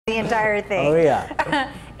the entire thing. Oh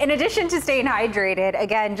yeah. In addition to staying hydrated,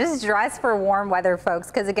 again, just dress for warm weather, folks,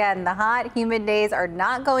 because again, the hot, humid days are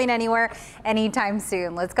not going anywhere anytime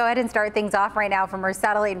soon. Let's go ahead and start things off right now from our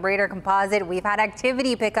satellite and radar composite. We've had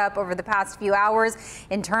activity pick up over the past few hours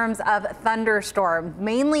in terms of thunderstorms,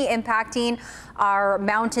 mainly impacting our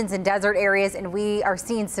mountains and desert areas, and we are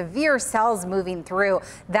seeing severe cells moving through.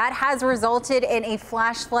 That has resulted in a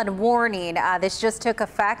flash flood warning. This just took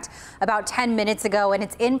effect about 10 minutes ago, and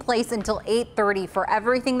it's in place until 8:30 for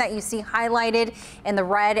everything that you see highlighted in the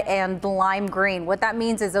red and the lime green. What that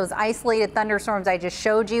means is those isolated thunderstorms I just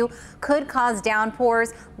showed you could cause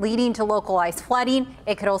downpours leading to localized flooding.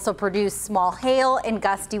 It could also produce small hail and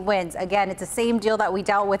gusty winds. Again, it's the same deal that we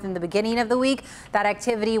dealt with in the beginning of the week. That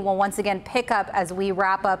activity will once again pick up as we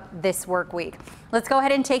wrap up this work week. Let's go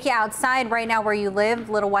ahead and take you outside right now where you live.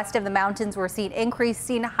 A little west of the mountains, we're seeing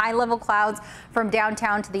increasing high-level clouds from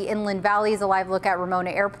downtown to the inland valleys. A live look at Ramona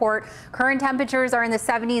Airport. Current temperatures are in the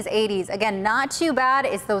 70s, 80s. Again, not too bad.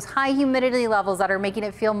 It's those high humidity levels that are making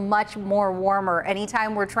it feel much more warmer.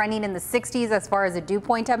 Anytime we're trending in the 60s as far as the dew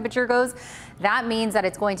point temperature goes, that means that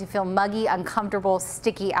it's going to feel muggy, uncomfortable,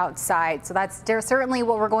 sticky outside. So that's certainly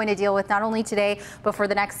what we're going to deal with not only today, but for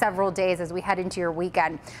the next several days as we head into your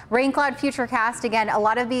weekend. Rain cloud futurecast. Again, a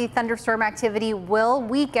lot of the thunderstorm activity will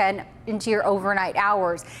weaken into your overnight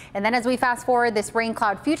hours. And then as we fast forward this rain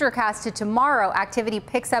cloud futurecast to tomorrow, activity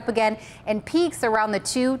picks up again and peaks around the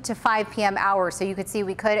 2 to 5 p.m. hours. So you could see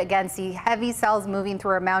we could again see heavy cells moving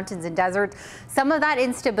through our mountains and deserts. Some of that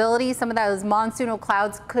instability, some of those monsoonal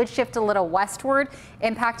clouds could shift a little westward,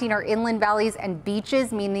 impacting our inland valleys and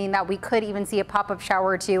beaches, meaning that we could even see a pop-up shower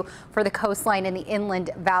or two for the coastline and the inland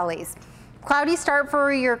valleys. Cloudy start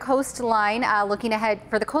for your coastline, looking ahead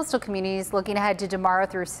for the coastal communities, looking ahead to tomorrow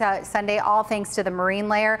through Sunday, all thanks to the marine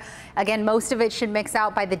layer. Again, most of it should mix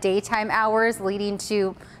out by the daytime hours, leading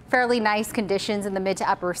to fairly nice conditions in the mid to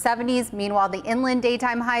upper 70s. Meanwhile, the inland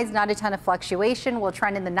daytime highs, not a ton of fluctuation, will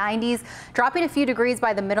trend in the 90s. Dropping a few degrees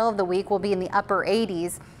by the middle of the week, will be in the upper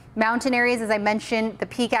 80s. Mountain areas, as I mentioned, the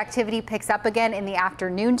peak activity picks up again in the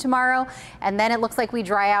afternoon tomorrow, and then it looks like we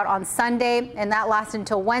dry out on Sunday, and that lasts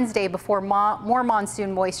until Wednesday before more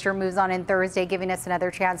monsoon moisture moves on in Thursday, giving us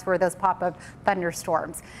another chance for those pop-up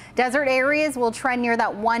thunderstorms. Desert areas will trend near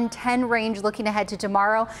that 110 range looking ahead to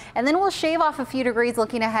tomorrow, and then we'll shave off a few degrees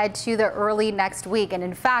looking ahead to the early next week. And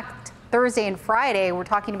in fact, Thursday and Friday, we're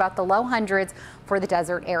talking about the low hundreds for the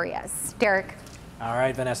desert areas. Derek. All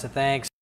right, Vanessa, thanks.